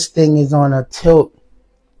 Because this thing is on a tilt.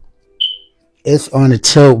 It's on a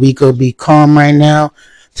tilt. We could be calm right now.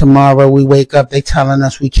 Tomorrow we wake up, they telling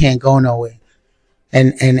us we can't go nowhere.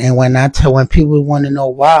 And when people want to know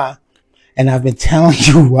why, and I've been telling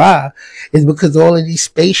you why, is because all of these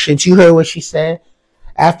spaceships, you heard what she said,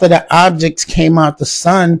 after the objects came out the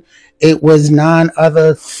sun, it was 9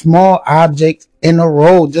 other small objects in a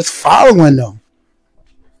row just following them.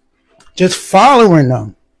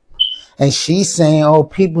 And she's saying, oh,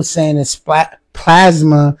 people saying it's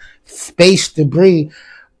plasma, space debris.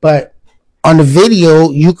 But on the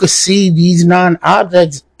video, you could see these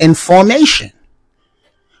non-objects in formation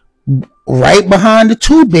right behind the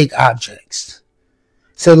two big objects.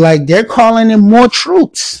 So, like, they're calling in more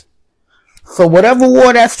troops for whatever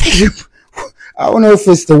war that's taking. I don't know if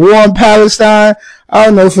it's the war in Palestine. I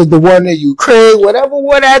don't know if it's the one in Ukraine. Whatever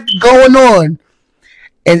war that's going on,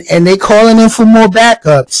 and they calling in for more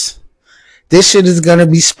backups. This shit is gonna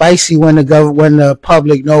be spicy when the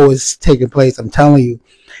public know it's taking place. I'm telling you,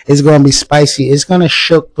 it's gonna be spicy. It's gonna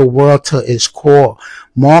shook the world to its core.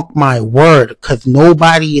 Mark my word, because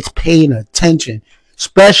nobody is paying attention,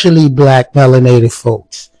 especially black melanated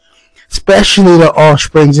folks, especially the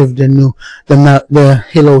offsprings of the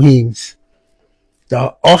Elohims.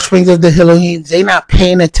 The offsprings of the Elohims, they not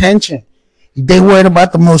paying attention. They worried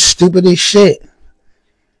about the most stupidest shit,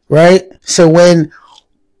 right? So when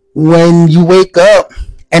you wake up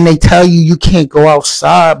and they tell you you can't go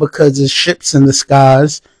outside because there's ships in the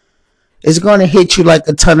skies, it's going to hit you like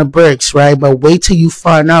a ton of bricks, right? But wait till you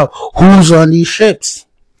find out who's on these ships.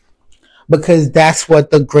 Because that's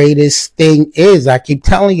what the greatest thing is. I keep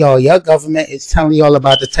telling y'all, your government is telling y'all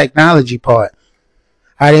about the technology part.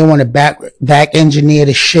 How they want to back engineer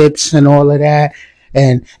the ships and all of that.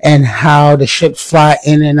 And how the ships fly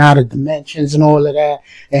in and out of dimensions and all of that.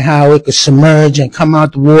 And how it could submerge and come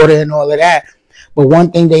out the water and all of that. But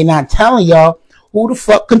one thing they not telling y'all, who the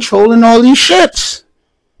fuck controlling all these ships?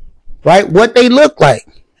 Right? What they look like.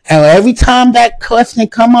 And every time that question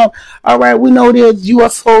come up, all right, we know there's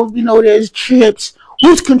UFOs, we know there's ships.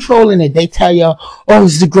 Who's controlling it? They tell y'all, oh,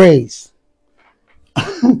 it's the Greys.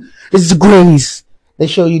 It's the Greys. They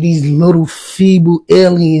show you these little feeble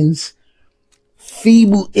aliens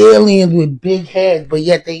with big heads, but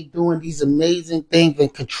yet they doing these amazing things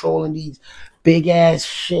and controlling these big ass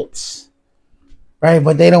ships. Right?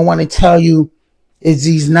 But they don't want to tell you it's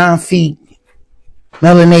these 9 feet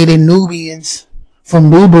melanated Nubians from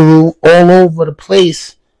Nubaru all over the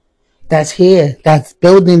place that's here, that's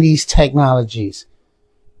building these technologies,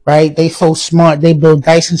 right? They so smart, they build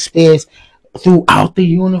Dyson spheres throughout the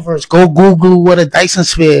universe. Go Google what a Dyson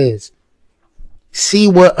sphere is. See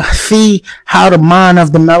how the mind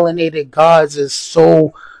of the melanated gods is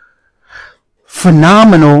so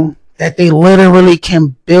phenomenal that they literally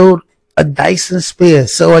can build a Dyson sphere.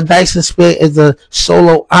 So a Dyson sphere is a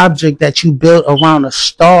solo object that you build around a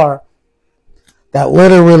star that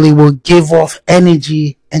literally will give off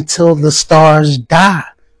energy until the stars die.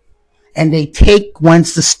 And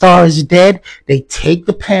once the star is dead, they take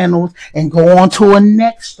the panels and go on to a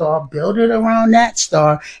next star, build it around that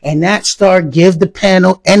star, and that star gives the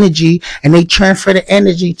panel energy, and they transfer the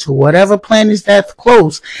energy to whatever planets that's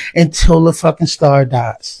close until the fucking star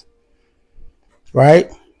dies.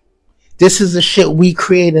 Right? This is the shit we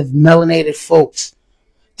create as melanated folks.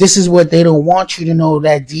 This is what they don't want you to know,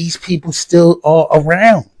 that these people still are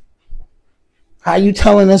around. How you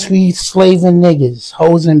telling us we slaving niggas,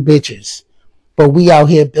 hoes and bitches, but we out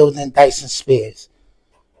here building Dyson spheres,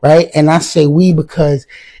 right? And I say we because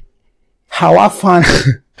how I find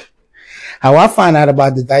out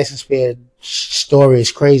about the Dyson sphere story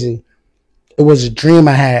is crazy. It was a dream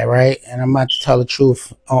I had, right? And I'm about to tell the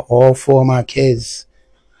truth. All 4 of my kids,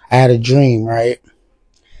 I had a dream, right?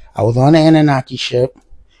 I was on the Anunnaki ship.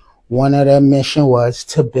 One of their mission was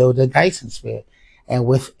to build a Dyson sphere. And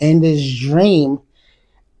within this dream,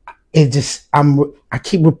 I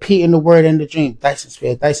keep repeating the word in the dream, Dyson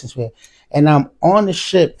sphere, Dyson sphere. And I'm on the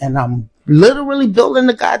ship and I'm literally building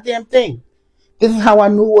the goddamn thing. This is how I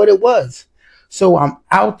knew what it was. So I'm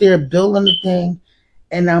out there building the thing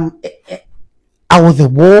and I was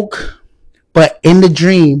awoke, but in the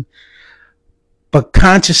dream, but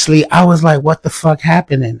consciously, I was like, what the fuck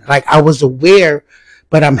happening? Like I was aware,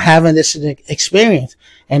 but I'm having this experience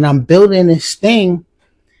and I'm building this thing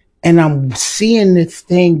and I'm seeing this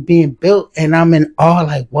thing being built and I'm in awe,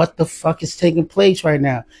 like what the fuck is taking place right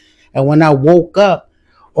now? And when I woke up,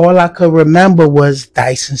 all I could remember was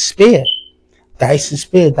Dyson sphere, Dyson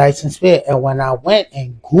sphere, Dyson sphere. And when I went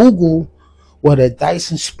and Googled what a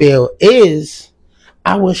Dyson sphere is,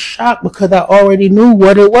 I was shocked because I already knew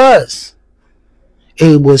what it was.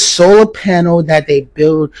 It was solar panel that they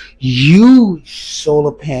build, huge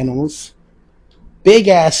solar panels, big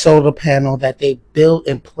ass solar panel that they build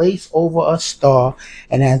and place over a star.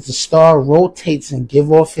 And as the star rotates and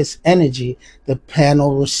give off its energy, the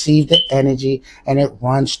panel receives the energy and it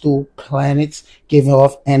runs through planets, giving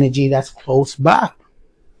off energy that's close by.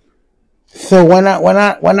 So when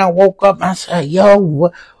I woke up, I said,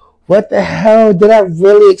 yo, what the hell, did I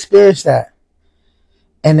really experience that?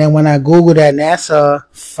 And then when I Googled that, NASA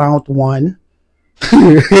found one.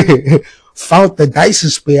 Found the Dyson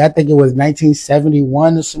Sphere. I think it was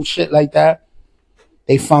 1971 or some shit like that.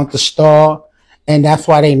 They found the star, and that's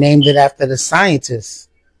why they named it after the scientist.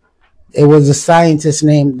 It was a scientist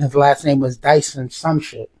named, his last name was Dyson some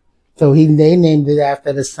shit. So they named it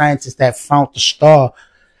after the scientist that found the star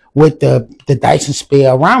with the Dyson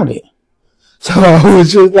Sphere around it. So I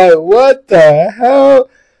was just like, what the hell?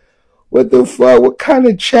 What the fuck? What kind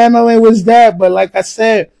of channeling was that? But like I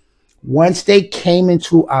said, once they came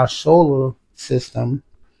into our solar system,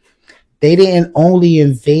 they didn't only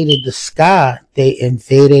invaded the sky, they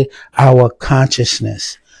invaded our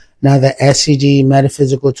consciousness. Now the SCG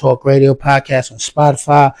Metaphysical Talk Radio podcast on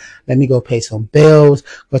Spotify. Let me go pay some bills.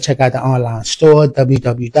 Go check out the online store,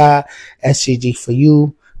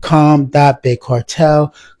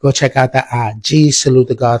 www.scgforyou.com.bigcartel. Go check out the IG, Salute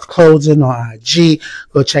the God's Clothing on IG.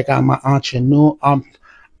 Go check out my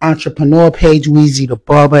entrepreneur page, Weezy the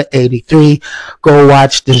Barber 83. Go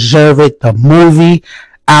watch Deserve It, the movie,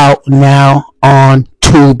 out now on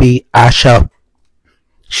Tubi. I shall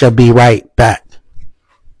be right back.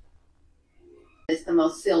 It's the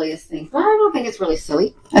most silliest thing. Well, I don't think it's really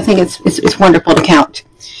silly. I think it's wonderful to count.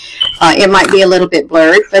 It might be a little bit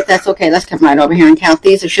blurred, but that's okay. Let's come right over here and count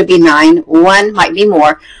these. There should be 9. 1 might be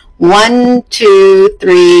more. 1, 2,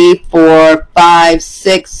 3, 4, 5,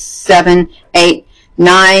 6, 7, 8,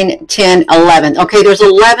 9, 10, 11. Okay, there's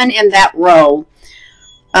 11 in that row.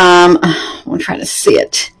 We'll try to see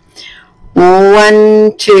it.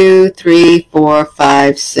 1, 2, 3, 4,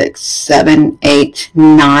 5, 6, 7, 8,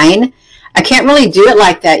 9. I can't really do it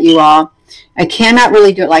like that, you all. I cannot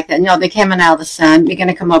really do it like that. No, they came out of the sun. We're going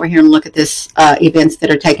to come over here and look at this events that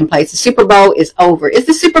are taking place. The Super Bowl is over. Is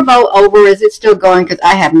the Super Bowl over? Is it still going? Because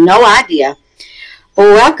I have no idea.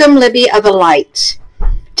 Welcome, Libby of the Light.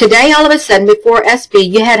 Today, all of a sudden, before SB,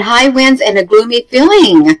 you had high winds and a gloomy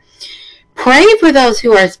feeling. Pray for those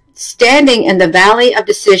who are standing in the valley of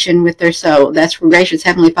decision with their soul. That's gracious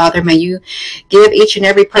Heavenly Father. May you give each and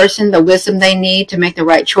every person the wisdom they need to make the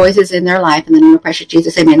right choices in their life. In the name of precious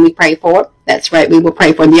Jesus, amen. We pray for it. That's right. We will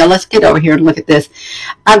pray for them. Yeah, let's get over here and look at this.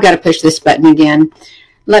 I've got to push this button again.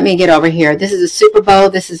 Let me get over here. This is a Super Bowl.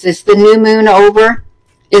 This is the new moon over.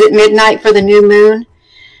 Is it midnight for the new moon?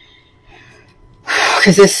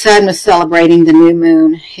 Because this sun was celebrating the new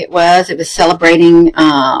moon. It was celebrating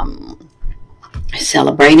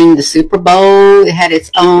the Super Bowl. It had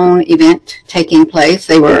its own event taking place.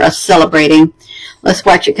 They were celebrating. Let's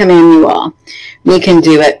watch it come in, you all. We can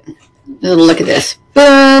do it. Look at this.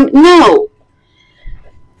 Boom. No.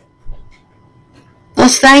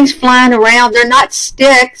 Those things flying around, they're not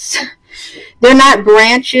sticks. They're not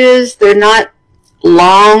branches. They're not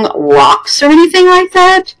long rocks or anything like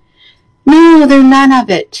that. No, they're none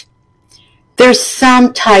of it. There's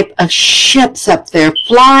some type of ships up there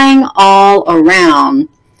flying all around.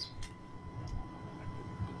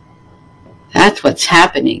 That's what's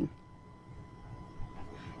happening.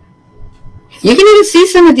 You can even see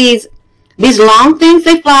some of these long things.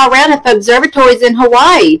 They fly around at the observatories in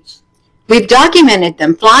Hawaii. We've documented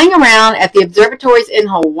them flying around at the observatories in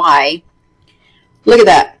Hawaii. Look at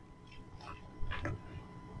that.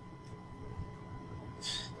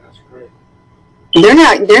 They're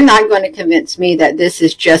not going to convince me that this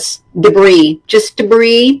is just debris,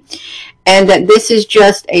 and that this is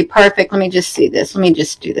just a perfect. Let me just see this. Let me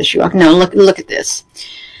just do this. You all no, look at this.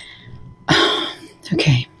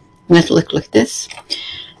 Okay, let's look at this.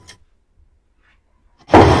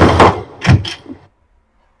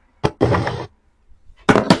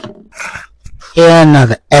 Here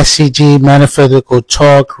another SCG Metaphysical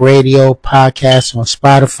Talk Radio podcast on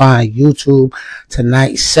Spotify and YouTube.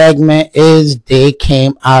 Tonight's segment is They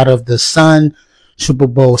Came Out of the Sun, Super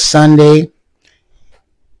Bowl Sunday.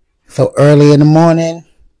 So early in the morning,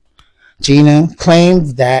 Gina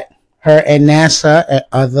claimed that her and NASA and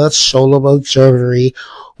other solar observatory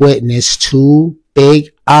witnessed 2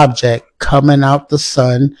 big objects coming out the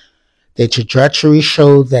sun. The trajectory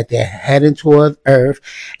shows that they're heading towards Earth,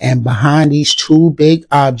 and behind these 2 big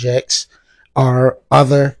objects are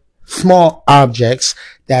other small objects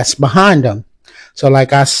that's behind them. So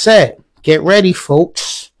like I said, get ready,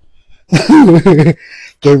 folks. Get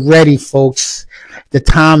ready, folks. The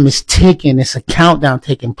time is ticking. It's a countdown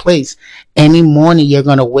taking place. Any morning you're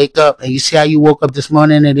going to wake up, and you see how you woke up this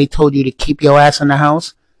morning and they told you to keep your ass in the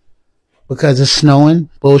house because it's snowing?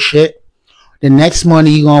 Bullshit. The next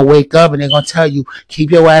morning you're going to wake up and they're going to tell you,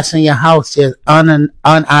 keep your ass in your house. There's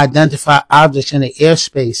unidentified objects in the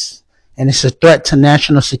airspace, and it's a threat to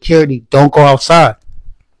national security. Don't go outside.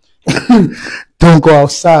 Don't go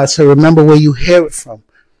outside. So remember where you hear it from.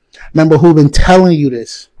 Remember who been telling you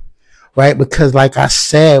this, right? Because like I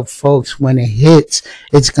said, folks, when it hits,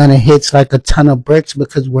 it's going to hit like a ton of bricks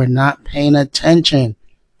because we're not paying attention.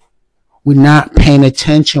 We're not paying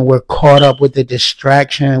attention. We're caught up with the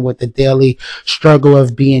distraction, with the daily struggle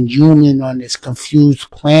of being human on this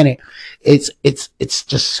confused planet. It's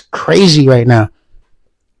just crazy right now.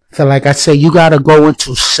 So like I said, you got to go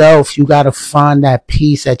into self. You got to find that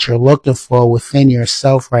peace that you're looking for within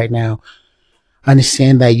yourself right now.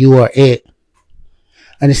 Understand that you are it.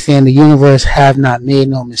 Understand the universe have not made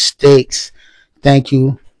no mistakes. Thank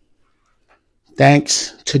you.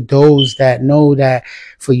 Thanks to those that know that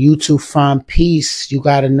for you to find peace, you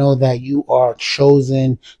got to know that you are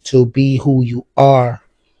chosen to be who you are,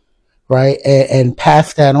 right? And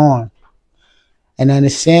pass that on. And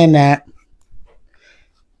understand that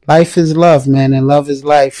life is love, man, and love is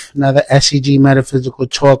life. Another SCG Metaphysical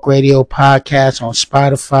Talk Radio podcast on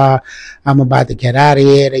Spotify. I'm about to get out of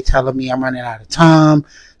here. They telling me I'm running out of time,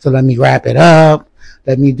 so let me wrap it up.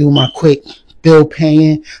 Let me do my quick bill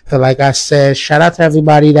paying. So like I said, shout out to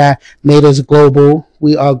everybody that made us global.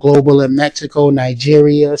 We are global in Mexico,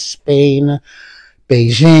 Nigeria, Spain,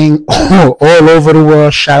 Beijing, all over the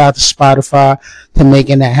world. Shout out to Spotify to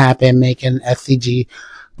making that happen, making SCG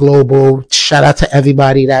global. Shout out to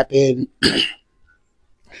everybody that been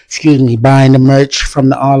buying the merch from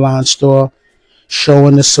the online store,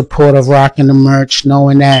 showing the support of rocking the merch,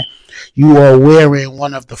 knowing that you are wearing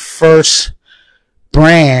one of the first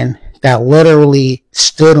brand that literally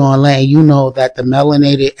stood on land. You know that the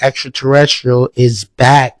melanated extraterrestrial is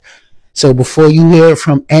back. So before you hear it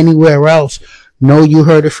from anywhere else, know you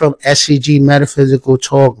heard it from SCG Metaphysical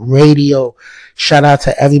Talk Radio. Shout out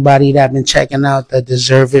to everybody that been checking out the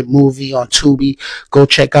Deserve It movie on Tubi. Go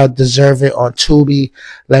check out Deserve It on Tubi.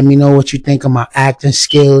 Let me know what you think of my acting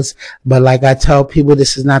skills. But like I tell people,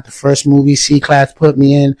 this is not the first movie C-Class put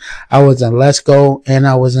me in. I was in Let's Go and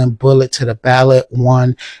I was in Bullet to the Ballot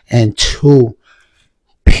 1 and 2.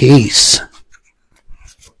 Peace.